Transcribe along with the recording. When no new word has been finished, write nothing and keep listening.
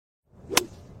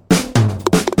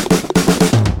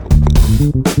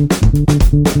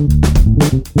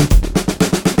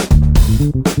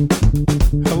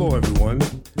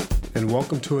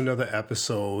to another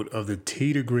episode of the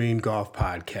Tee to Green Golf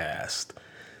Podcast.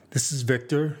 This is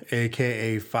Victor,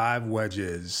 aka Five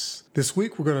Wedges. This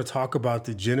week we're going to talk about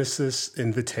the Genesis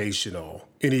Invitational,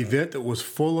 an event that was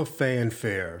full of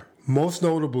fanfare. Most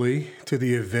notably to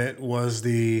the event was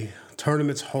the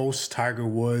tournament's host, Tiger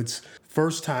Woods.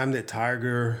 First time that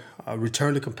Tiger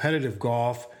returned to competitive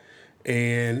golf,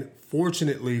 and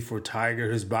fortunately for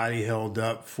Tiger, his body held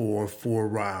up for 4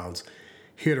 rounds.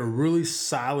 He had a really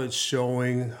solid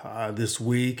showing this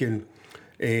week, and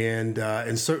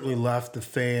certainly left the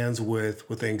fans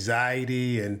with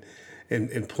anxiety and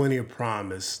plenty of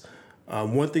promise.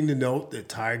 One thing to note that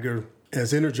Tiger,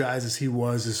 as energized as he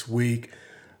was this week,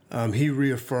 he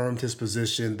reaffirmed his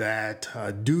position that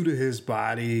due to his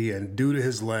body and due to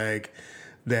his leg,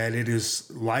 that it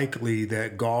is likely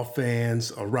that golf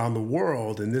fans around the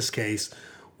world, in this case,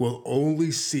 will only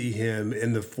see him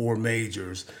in the 4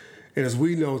 majors. And as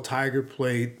we know, Tiger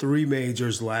played 3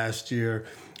 majors last year,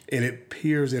 and it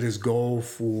appears that his goal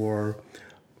for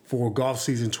golf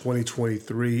season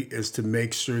 2023 is to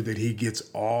make sure that he gets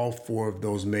all 4 of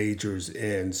those majors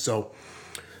in. So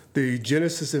the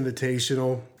Genesis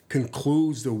Invitational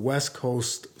concludes the West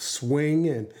Coast swing,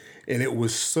 and it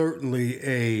was certainly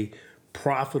a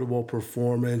profitable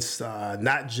performance,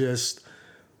 not just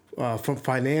from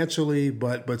financially,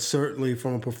 but certainly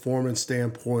from a performance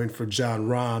standpoint for Jon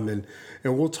Rahm.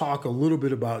 And we'll talk a little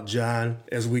bit about Jon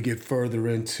as we get further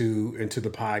into the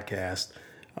podcast.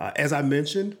 As I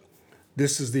mentioned,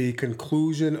 this is the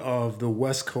conclusion of the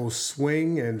West Coast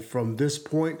swing. And from this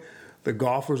point, the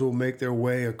golfers will make their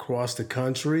way across the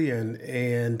country and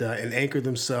anchor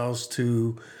themselves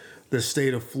to the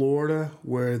state of Florida,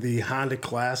 where the Honda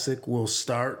Classic will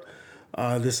start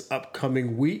this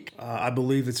upcoming week. I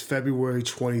believe it's February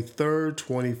 23rd,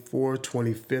 24th,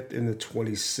 25th, and the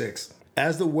 26th.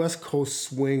 As the West Coast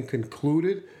swing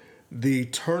concluded, the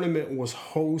tournament was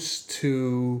host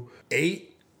to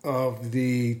 8 of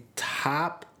the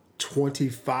top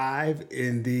 25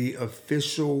 in the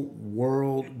official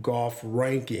world golf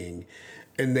ranking,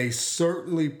 and they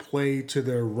certainly played to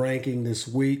their ranking this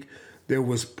week. There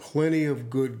was plenty of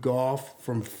good golf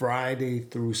from Friday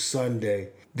through Sunday.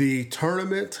 The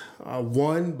tournament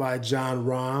won by Jon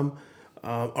Rahm,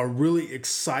 a really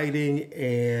exciting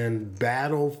and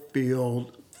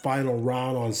battlefield final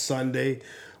round on Sunday,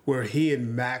 where he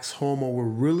and Max Homa were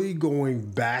really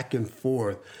going back and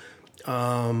forth.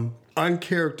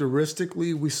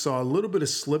 Uncharacteristically, we saw a little bit of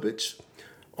slippage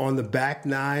on the back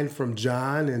 9 from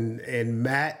Jon, and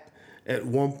Max at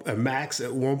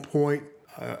one point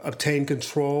obtained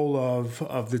control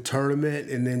of the tournament,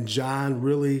 and then Jon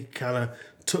really kind of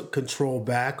took control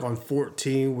back on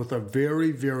 14 with a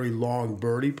very, very long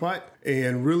birdie putt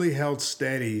and really held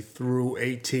steady through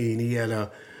 18. He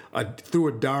had threw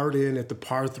a dart in at the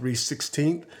par 3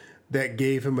 16th that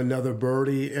gave him another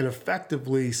birdie and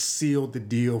effectively sealed the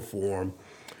deal for him.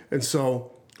 And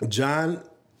so Jon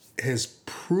has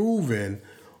proven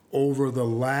over the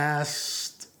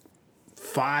last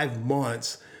 5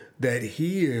 months that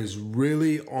he is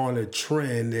really on a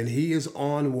trend, and he is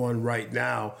on one right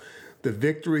now. The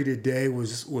victory today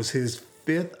was his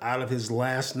 5th out of his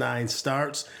last 9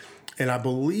 starts, and I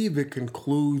believe it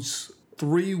concludes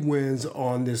 3 wins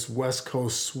on this West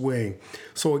Coast swing.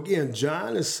 So again,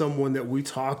 Jon is someone that we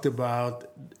talked about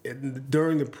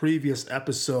during the previous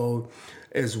episode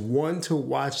as one to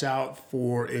watch out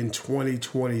for in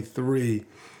 2023.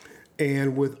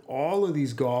 And with all of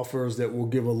these golfers that we'll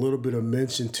give a little bit of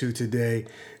mention to today,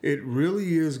 it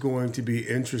really is going to be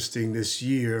interesting this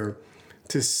year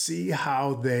to see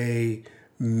how they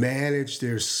manage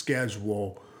their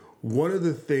schedule. One of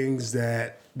the things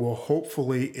that will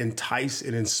hopefully entice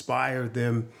and inspire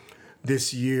them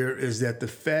this year is that the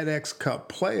FedEx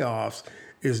Cup playoffs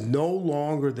is no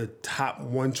longer the top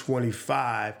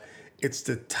 125, it's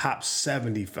the top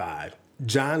 75.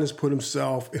 Jon has put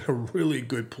himself in a really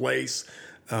good place.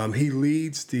 He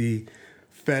leads the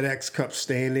FedEx Cup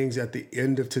standings at the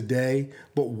end of today,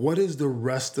 but what does the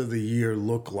rest of the year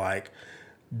look like?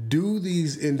 Do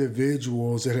these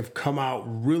individuals that have come out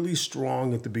really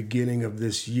strong at the beginning of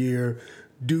this year,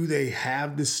 do they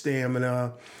have the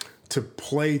stamina to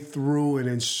play through and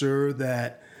ensure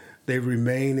that they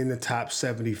remain in the top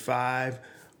 75?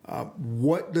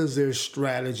 What does their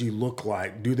strategy look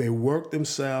like? Do they work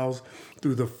themselves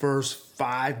through the first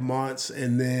 5 months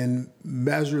and then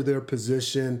measure their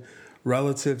position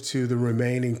relative to the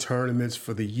remaining tournaments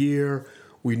for the year?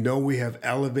 We know we have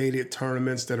elevated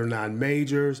tournaments that are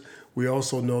non-majors. We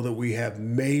also know that we have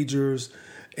majors,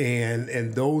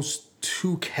 and those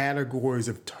 2 categories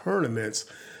of tournaments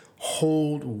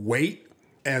hold weight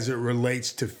as it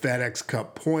relates to FedEx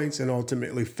Cup points and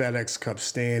ultimately FedEx Cup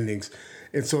standings.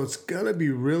 And so it's going to be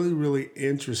really, really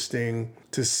interesting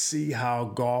to see how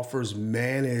golfers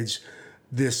manage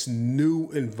this new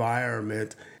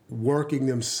environment, working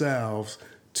themselves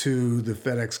to the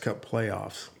FedEx Cup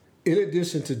playoffs. In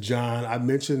addition to Jon, I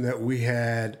mentioned that we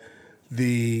had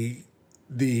we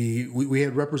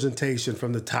had representation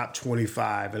from the top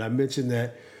 25, and I mentioned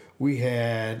that we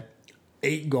had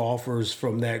 8 golfers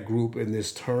from that group in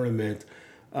this tournament.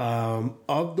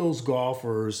 Of those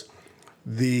golfers,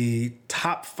 the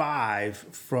top 5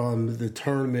 from the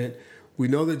tournament, we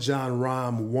know that Jon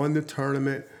Rahm won the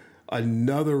tournament.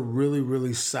 Another really,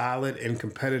 really solid and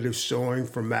competitive showing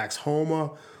for Max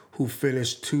Homa, who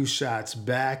finished 2 shots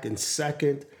back in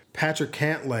second. Patrick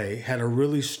Cantlay had a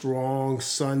really strong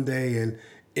Sunday and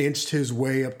inched his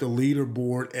way up the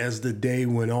leaderboard as the day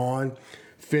went on,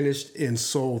 finished in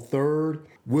sole third.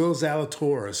 Will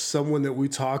Zalatoris, someone that we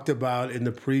talked about in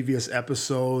the previous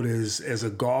episode as a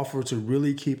golfer to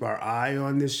really keep our eye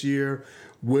on this year.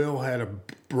 Will had a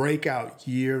breakout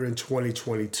year in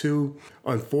 2022.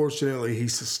 Unfortunately, he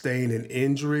sustained an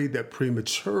injury that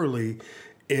prematurely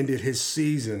ended his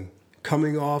season.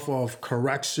 Coming off of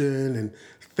correction and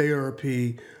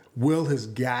therapy, Will has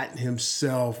gotten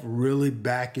himself really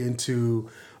back into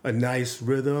a nice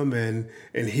rhythm, and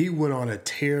he went on a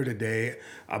tear today.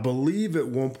 I believe at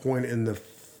one point on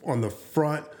the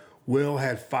front, Will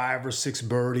had 5 or 6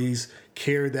 birdies,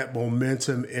 carried that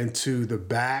momentum into the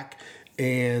back,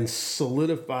 and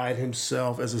solidified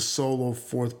himself as a solo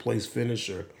 4th place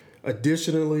finisher.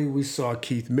 Additionally, we saw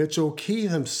Keith Mitchell.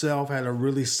 Keith himself had a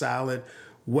really solid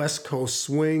West Coast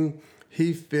swing.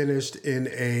 He finished in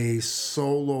a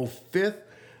solo 5th.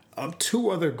 2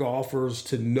 other golfers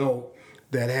to note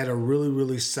that had a really,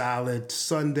 really solid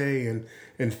Sunday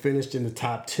and finished in the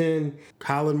top 10,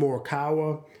 Colin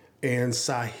Morikawa and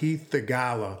Sahith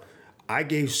Theegala. I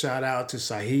gave shout out to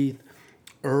Sahith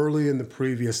early in the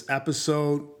previous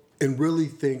episode and really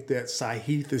think that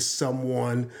Sahith is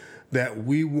someone that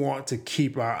we want to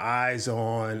keep our eyes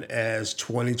on as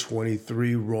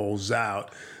 2023 rolls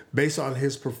out. Based on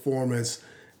his performance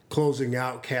closing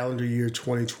out calendar year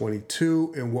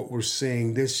 2022 and what we're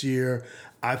seeing this year,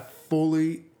 I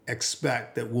fully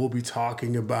expect that we'll be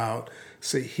talking about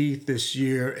Sahith this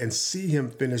year and see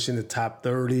him finish in the top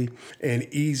 30 and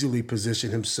easily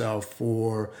position himself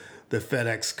for the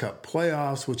FedEx Cup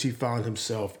playoffs, which he found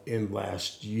himself in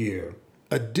last year.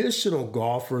 Additional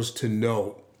golfers to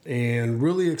note, and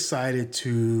really excited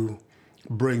to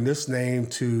bring this name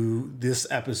to this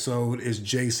episode, is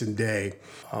Jason Day.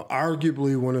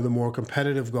 Arguably one of the more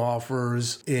competitive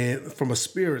golfers from a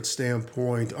spirit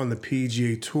standpoint on the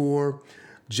PGA Tour.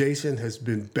 Jason has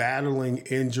been battling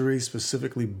injuries,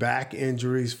 specifically back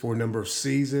injuries, for a number of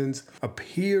seasons.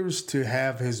 Appears to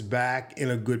have his back in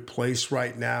a good place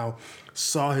right now.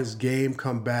 Saw his game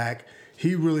come back.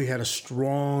 He really had a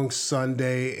strong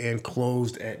Sunday and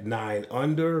closed at 9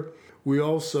 under. We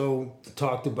also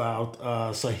talked about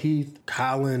Sahith,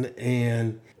 Colin,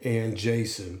 and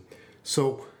Jason.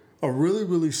 So a really,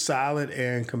 really solid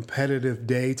and competitive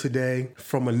day today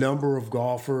from a number of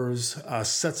golfers.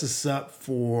 Sets us up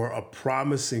for a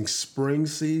promising spring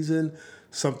season,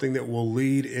 something that will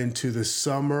lead into the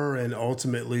summer and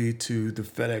ultimately to the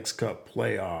FedEx Cup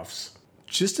playoffs.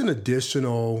 Just an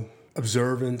additional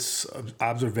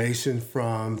observation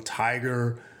from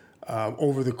Tiger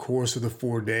over the course of the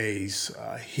 4 days.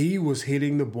 He was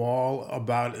hitting the ball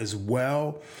about as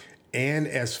well and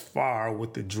as far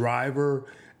with the driver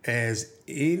as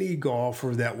any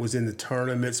golfer that was in the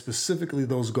tournament, specifically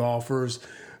those golfers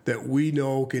that we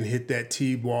know can hit that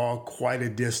tee ball quite a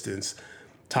distance.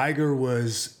 Tiger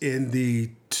was in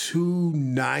the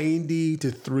 290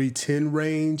 to 310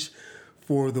 range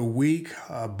for the week.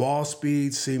 Ball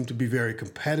speed seemed to be very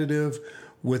competitive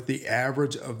with the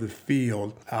average of the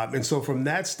field. And so from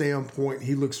that standpoint,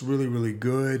 he looks really, really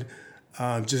good.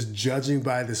 Just judging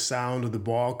by the sound of the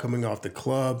ball coming off the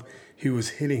club, he was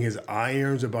hitting his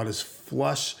irons about as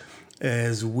flush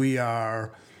as we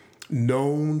are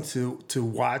known to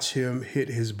watch him hit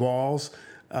his balls.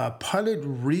 Putted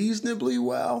reasonably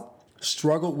well,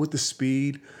 struggled with the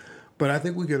speed, but I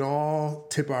think we can all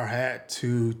tip our hat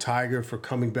to Tiger for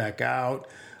coming back out,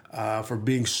 for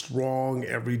being strong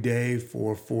every day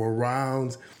for 4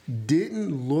 rounds.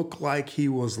 Didn't look like he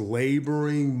was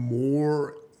laboring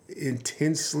more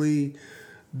intensely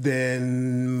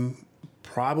than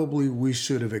probably we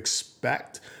should have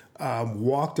expected.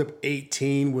 Walked up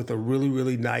 18 with a really,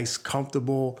 really nice,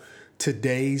 comfortable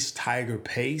today's Tiger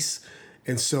pace.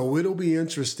 And so it'll be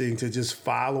interesting to just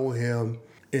follow him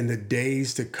in the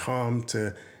days to come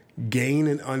to gain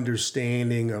an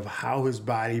understanding of how his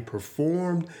body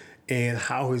performed and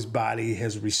how his body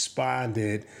has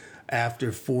responded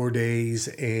after 4 days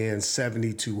and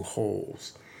 72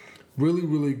 holes. Really,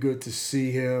 really good to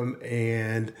see him.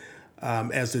 And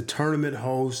as the tournament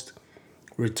host,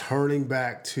 returning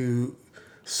back to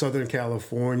Southern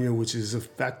California, which is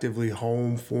effectively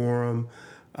home for him,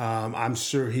 I'm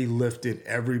sure he lifted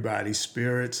everybody's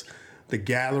spirits. The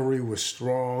gallery was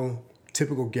strong,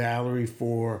 typical gallery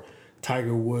for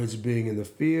Tiger Woods being in the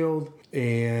field,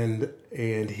 and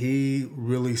he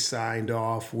really signed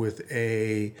off with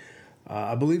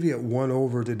I believe he had 1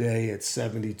 over today at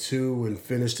 72 and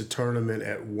finished the tournament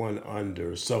at 1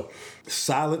 under. So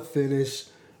solid finish,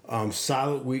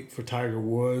 solid week for Tiger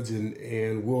Woods,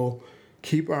 and we'll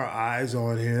keep our eyes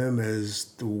on him as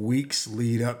the weeks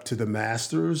lead up to the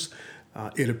Masters.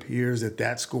 It appears that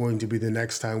that's going to be the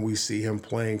next time we see him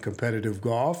playing competitive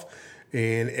golf.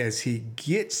 And as he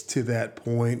gets to that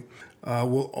point,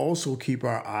 we'll also keep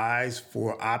our eyes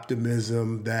for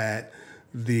optimism that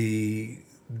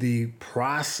the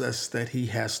process that he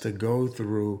has to go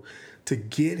through to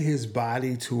get his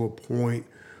body to a point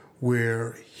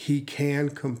where he can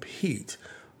compete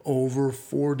over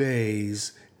 4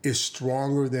 days is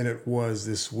stronger than it was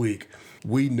this week.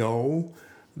 We know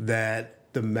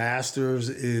that the Masters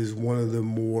is one of the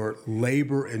more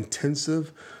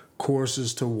labor-intensive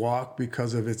courses to walk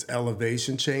because of its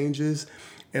elevation changes.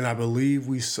 And I believe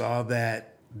we saw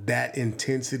that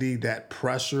intensity, that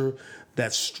pressure,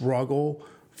 that struggle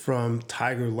from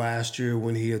Tiger last year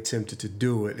when he attempted to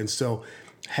do it. And so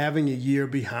having a year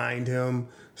behind him,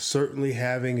 certainly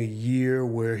having a year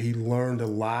where he learned a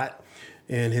lot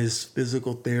and his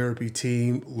physical therapy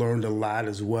team learned a lot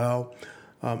as well.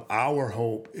 Our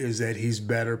hope is that he's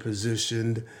better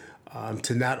positioned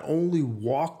to not only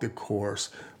walk the course,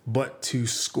 but to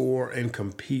score and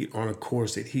compete on a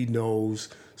course that he knows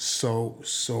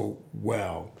so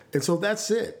well. And so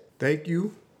that's it. Thank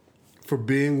you for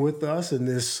being with us in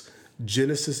this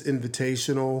Genesis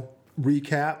Invitational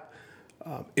recap.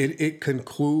 It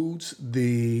concludes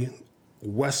the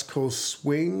West Coast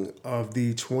swing of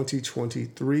the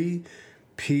 2023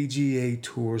 PGA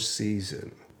Tour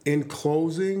season. In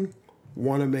closing,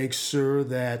 want to make sure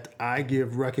that I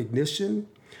give recognition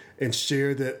and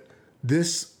share that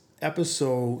this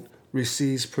episode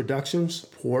receives production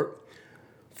support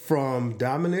from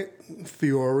Dominic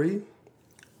Fiore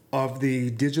of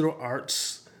the Digital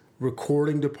Arts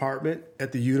Recording Department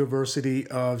at the University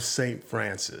of St.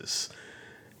 Francis.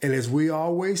 And as we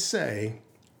always say,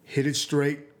 hit it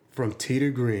straight from tee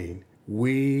to green.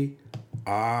 We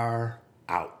are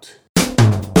out.